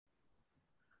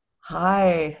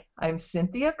Hi, I'm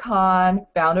Cynthia Kahn,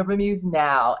 founder of Amuse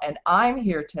Now, and I'm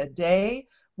here today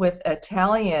with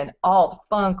Italian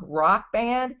alt-funk rock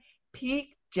band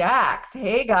Peak Jacks.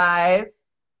 Hey guys.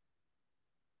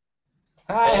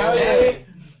 Hi, how are you? Hey,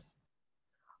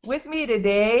 With me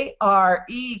today are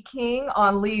E. King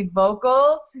on lead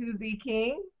vocals. Who's E.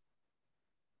 King?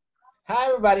 Hi,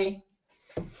 everybody.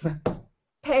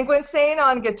 Penguin Sane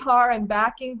on guitar and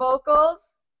backing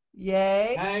vocals.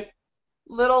 Yay. hi,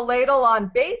 Little Ladle on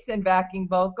bass and backing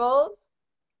vocals.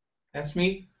 that's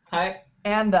me. Hi.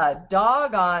 And the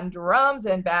dog on drums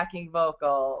and backing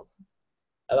vocals.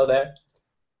 Hello there.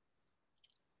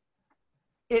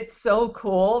 It's so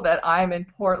cool that I'm in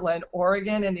Portland,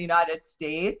 Oregon in the United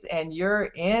States and you're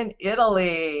in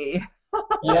Italy.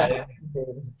 Yeah, Yeah.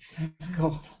 it's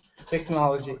cool.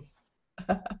 Technology.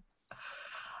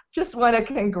 Just want to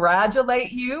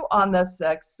congratulate you on the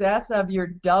success of your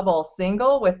double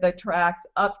single with the tracks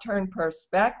Upturned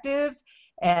Perspectives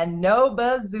and No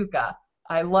Bazooka.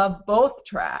 I love both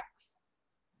tracks.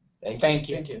 Thank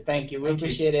you. Thank you. Thank you. We Thank you.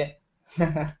 appreciate it.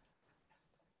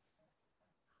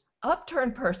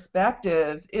 Upturned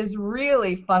Perspectives is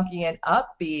really funky and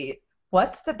upbeat.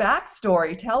 What's the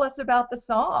backstory? Tell us about the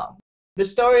song. The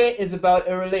story is about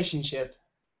a relationship.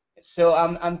 So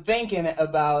I'm thinking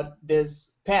about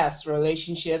this past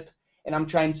relationship, and I'm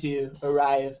trying to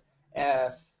arrive uh,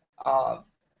 uh,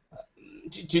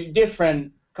 to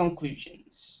different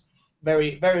conclusions.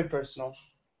 Very, very personal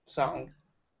song.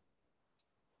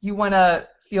 You want to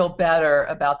feel better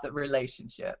about the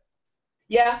relationship.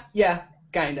 Yeah,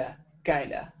 kinda.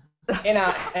 And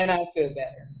I feel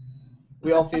better.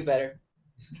 We all feel better.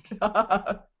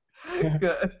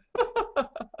 Good.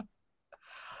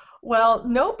 Well,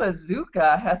 No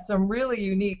Bazooka has some really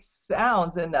unique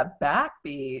sounds in the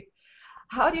backbeat.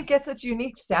 How do you get such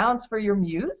unique sounds for your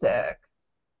music?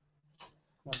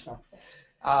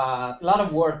 A lot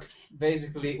of work,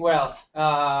 basically. Well,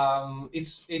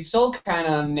 it's all kind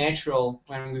of natural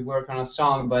when we work on a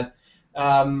song, but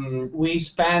we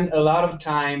spend a lot of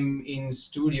time in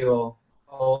studio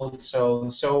also.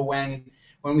 So when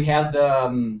we have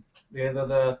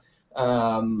the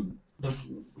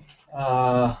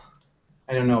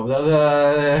I don't know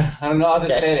I don't know how to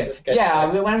Sketch, say the it. sketch Yeah,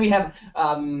 track. when we have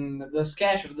the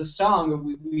sketch of the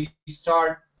song, we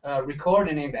start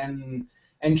recording it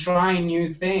and trying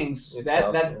new things. New That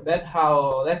stuff, yeah. that that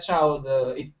how that's how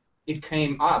it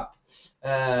came up.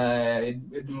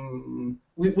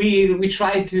 We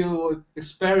try to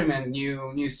experiment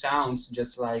new sounds,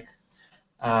 just like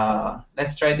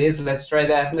let's try this, let's try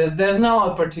that. There's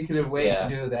no particular way Yeah.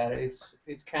 to do that.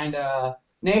 It's kind of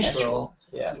natural.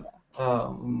 Yeah.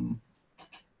 Um,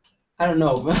 I don't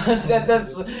know.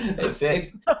 That's It's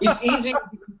it. it's easy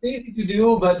to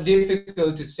do, but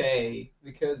difficult to say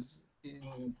because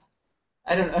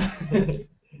I don't know.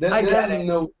 I get There's it.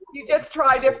 no. You just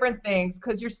try different things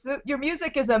because your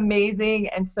music is amazing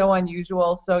and so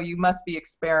unusual, so you must be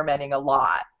experimenting a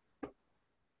lot.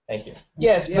 Thank you.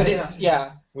 Yes, Yeah, but yeah. it's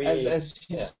yeah, We as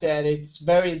you yeah. said, it's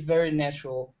very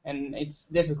natural and it's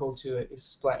difficult to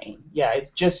explain. Yeah,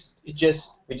 it's just We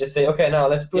just say, okay, now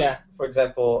let's put, yeah. for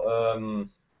example,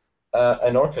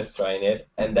 an orchestra in it,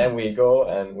 and then we go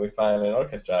and we find an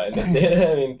orchestra, and that's it.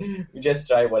 I mean, we just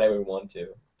try whatever we want to.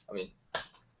 I mean,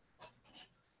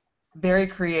 Very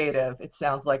creative. It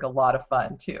sounds like a lot of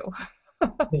fun too.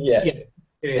 yeah. Yeah,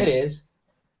 It it is.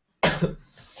 is.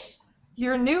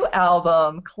 Your new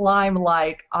album, Climb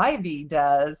Like Ivy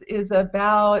Does, is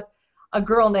about a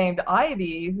girl named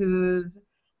Ivy who's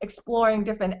exploring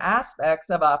different aspects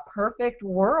of a perfect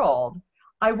world.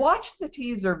 I watched the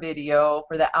teaser video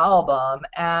for the album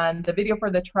and the video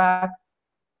for the track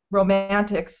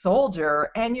Romantic Soldier,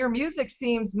 and your music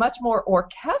seems much more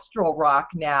orchestral rock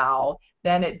now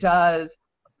than it does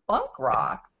funk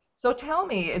rock. So tell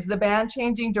me, is the band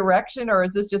changing direction or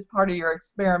is this just part of your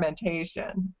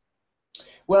experimentation?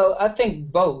 Well, I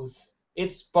think both.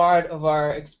 It's part of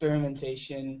our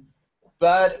experimentation,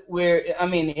 but I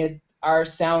mean, our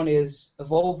sound is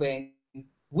evolving.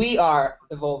 We are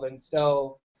evolving.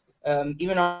 So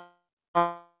even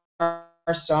our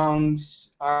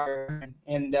songs are,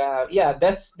 and yeah,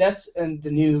 that's the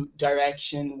new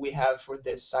direction we have for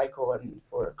this cycle and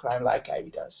for Climb Like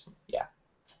Ivy Does. Yeah.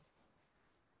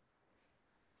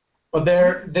 But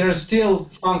there's still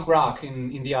funk rock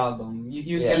in the album.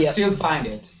 You Yeah. can Yep. still find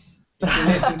it if you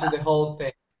listen to the whole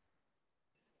thing.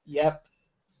 Yep.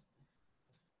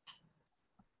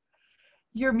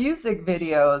 Your music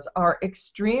videos are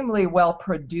extremely well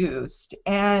produced,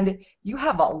 and you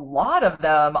have a lot of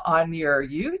them on your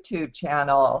YouTube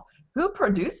channel. Who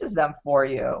produces them for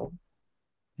you?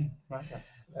 Right.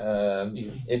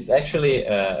 It's actually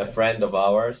a friend of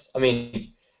ours. I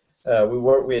mean, we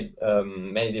work with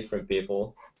many different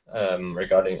people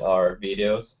regarding our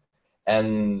videos,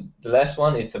 and the last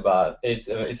one it's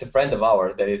a friend of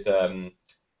ours that is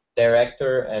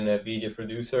director and a video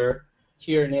producer.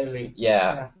 Here in Italy.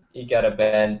 Yeah, he got a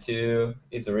band too.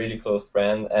 He's a really close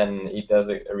friend, and he does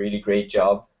a really great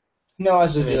job. No,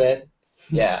 as to I do mean, it.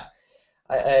 yeah,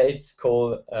 it's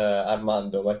called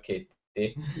Armando Marchetti.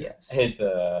 Yes.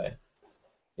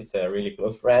 It's a really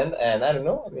close friend, and I don't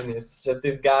know. I mean, it's just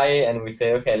this guy, and we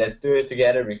say, okay, let's do it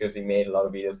together because he made a lot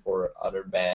of videos for other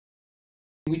bands.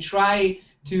 We try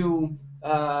to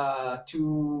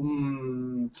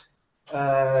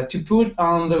put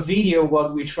on the video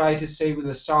what we try to say with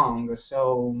the song.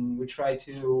 So we try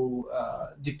to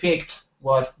depict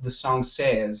what the song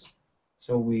says.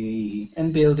 So we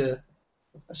And build a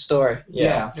story.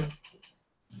 yeah.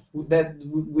 That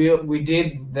we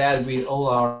did that with all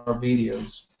our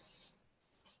videos.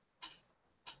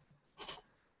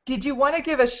 Did you want to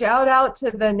give a shout out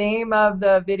to the name of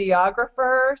the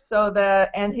videographer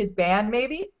and his band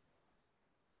maybe?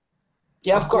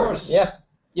 Yeah, of course. Yeah.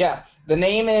 Yeah. The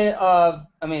name the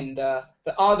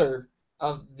author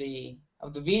of the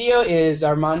video is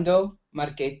Armando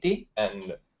Marchetti.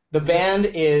 And The band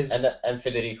is and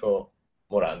Federico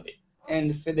Morandi.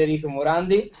 and Federico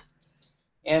Morandi.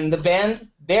 And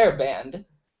their band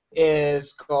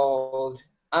is called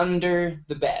Under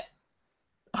the Bed.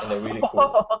 And they're really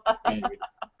cool. Really, really.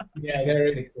 Yeah, they're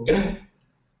really cool.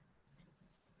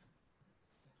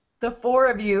 The four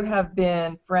of you have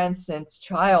been friends since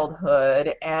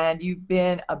childhood, and you've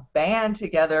been a band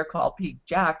together called Peak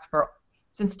Jacks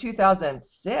since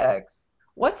 2006.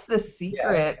 What's the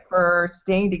secret for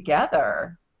staying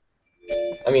together?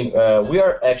 I mean, we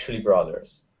are actually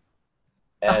brothers.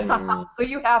 And So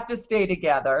you have to stay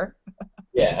together.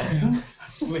 yeah.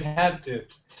 We had to.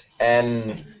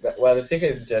 And well, the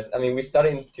secret is just, I mean, we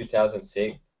started in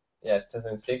 2006. Yeah,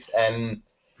 2006, and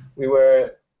we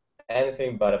were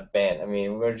anything but a band. I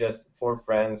mean, we were just four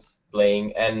friends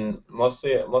playing, and most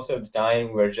of the time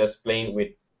we were just playing with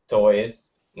toys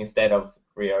instead of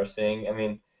rehearsing. I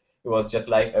mean, it was just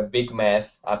like a big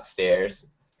mess upstairs.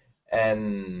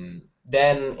 And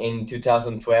then in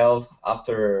 2012,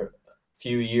 after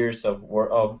few years of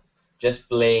just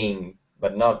playing,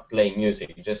 but not playing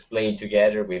music, just playing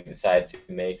together, we decided to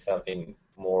make something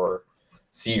more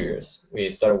serious. We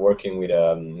started working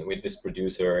with this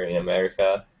producer in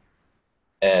America,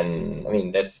 and I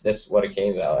mean that's what it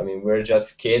came out. I mean, we're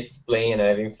just kids playing and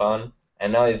having fun,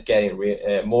 and now it's getting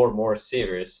more and more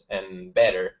serious and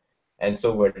better, and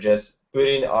so we're just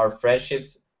putting our friendship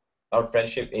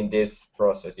in this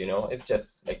process. You know, it's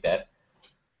just like that.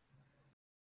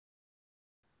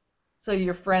 So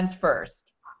you're friends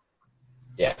first.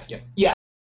 Yeah.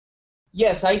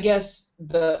 Yes, I guess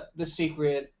the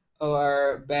secret of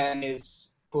our band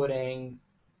is putting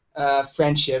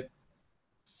friendship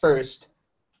first.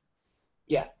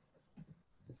 Yeah.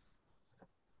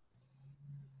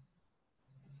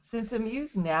 Since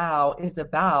Amuse Now is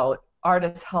about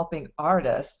artists helping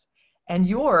artists, and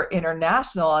you're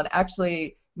international and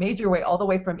actually made your way all the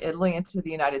way from Italy into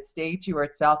the United States. You were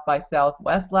at South by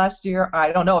Southwest last year.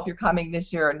 I don't know if you're coming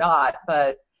this year or not,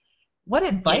 but what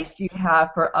advice do you have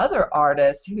for other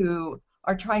artists who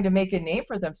are trying to make a name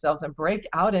for themselves and break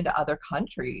out into other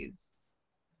countries?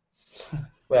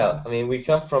 Well, I mean, we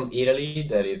come from Italy.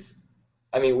 There is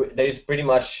pretty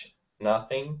much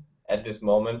nothing at this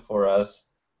moment for us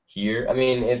here. I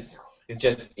mean, it's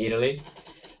just Italy,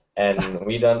 and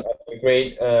we don't have a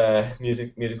great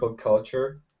musical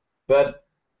culture. But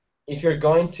if you're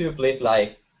going to a place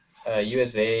like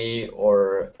USA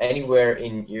or anywhere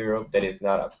in Europe that is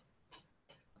not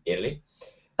Italy,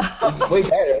 it's way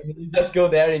better. I mean, you just go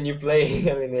there and you play.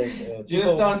 I mean,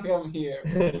 Just don't come here.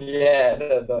 yeah,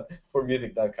 for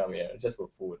music, don't come here. Just for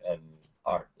food and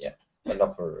art, yeah, but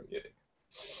not for music.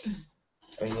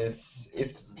 I mean,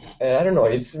 it's I don't know.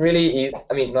 It's really,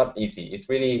 I mean, not easy. It's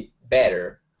really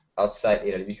better outside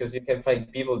Italy because you can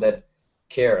find people that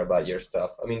care about your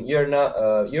stuff. I mean,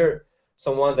 you're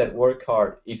someone that work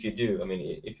hard if you do. I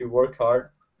mean, if you work hard,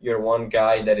 you're one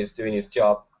guy that is doing his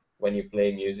job when you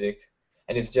play music,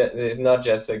 and it's not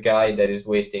just a guy that is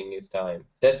wasting his time.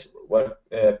 That's what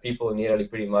people in Italy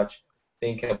pretty much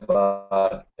think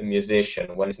about a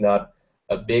musician when it's not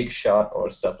a big shot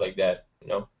or stuff like that, you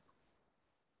know.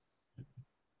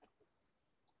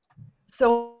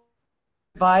 So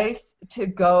advice to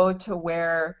go to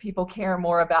where people care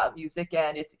more about music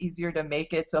and it's easier to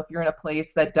make it. So if you're in a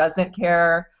place that doesn't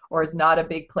care or is not a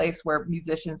big place where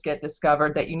musicians get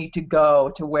discovered, that you need to go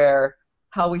to where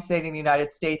how we say it in the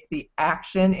United States, the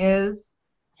action is.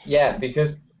 Yeah,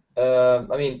 because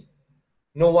I mean,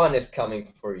 no one is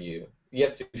coming for you. You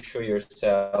have to show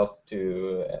yourself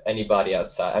to anybody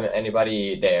outside. I mean,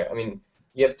 anybody there. I mean,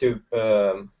 you have to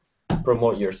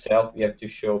promote yourself. You have to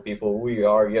show people who you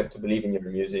are. You have to believe in your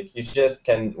music. You just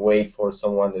can't wait for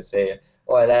someone to say,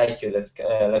 "Oh, I like you. Let's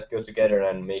go together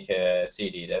and make a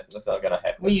CD." That's not gonna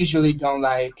happen. We usually don't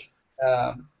like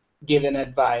giving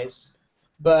advice,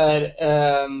 but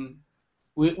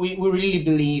we really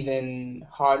believe in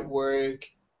hard work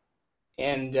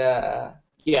and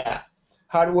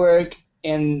hard work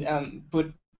and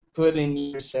putting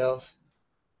yourself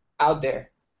out there.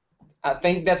 I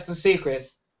think that's the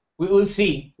secret. We'll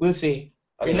see. We'll see.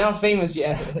 We're not famous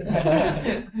yet.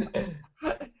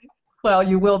 Well,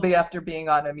 you will be after being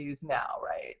on Amuse Now,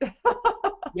 right?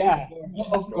 Yeah,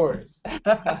 of course.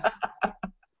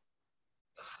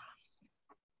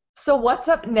 So what's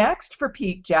up next for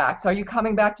Peak Jacks? Are you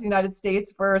coming back to the United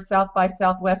States for South by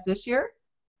Southwest this year?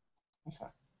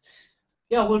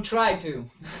 Yeah, we'll try to.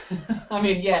 I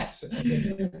mean, yes,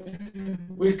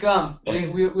 we'll come.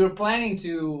 We're planning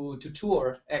to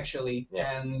tour actually,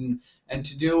 and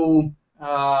to do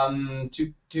to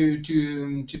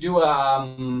do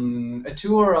a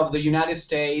tour of the United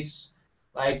States,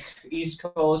 like East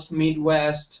Coast,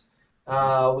 Midwest.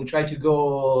 We'll try to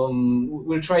go.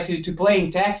 We'll try to play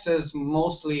in Texas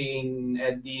mostly in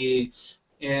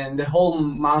the whole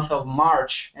month of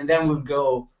March, and then we'll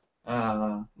go.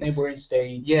 Neighboring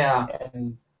states. Yeah.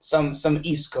 And some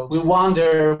East Coast. We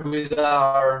wander with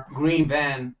our green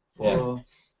van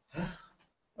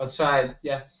outside.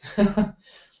 Yeah.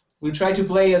 We try to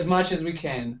play as much as we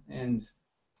can, and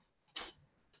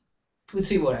we'll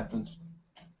see what happens.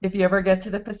 If you ever get to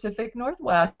the Pacific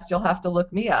Northwest, you'll have to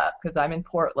look me up because I'm in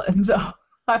Portland. So.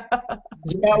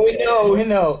 Yeah, we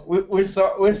know. We're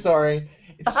sorry.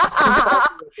 It's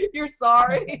You're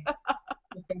sorry.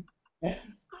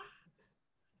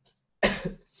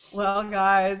 Well,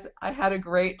 guys, I had a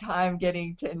great time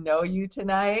getting to know you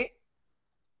tonight.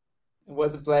 It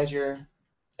was a pleasure.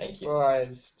 Thank you. For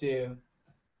us too.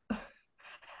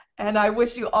 And I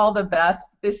wish you all the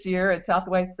best this year at South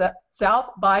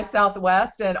by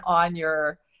Southwest and on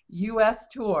your U.S.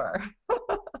 tour.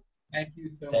 Thank you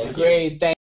so Thank much. you. Great,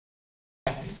 thank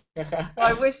you.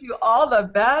 I wish you all the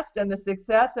best and the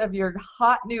success of your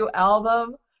hot new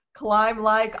album, Climb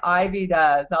Like Ivy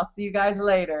Does. I'll see you guys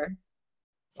later.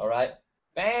 All right.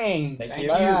 Thanks. Thank you.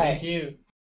 Bye. Thank you.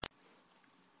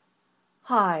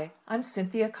 Hi, I'm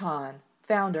Cynthia Kahn,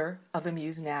 founder of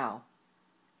Amuse Now.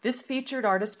 This featured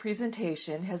artist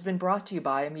presentation has been brought to you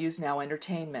by Amuse Now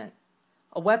Entertainment,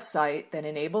 a website that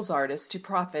enables artists to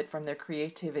profit from their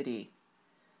creativity.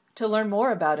 To learn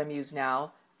more about Amuse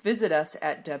Now, visit us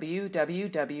at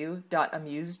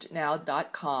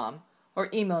www.amusednow.com or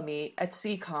email me at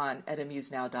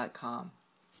ccon@amusenow.com.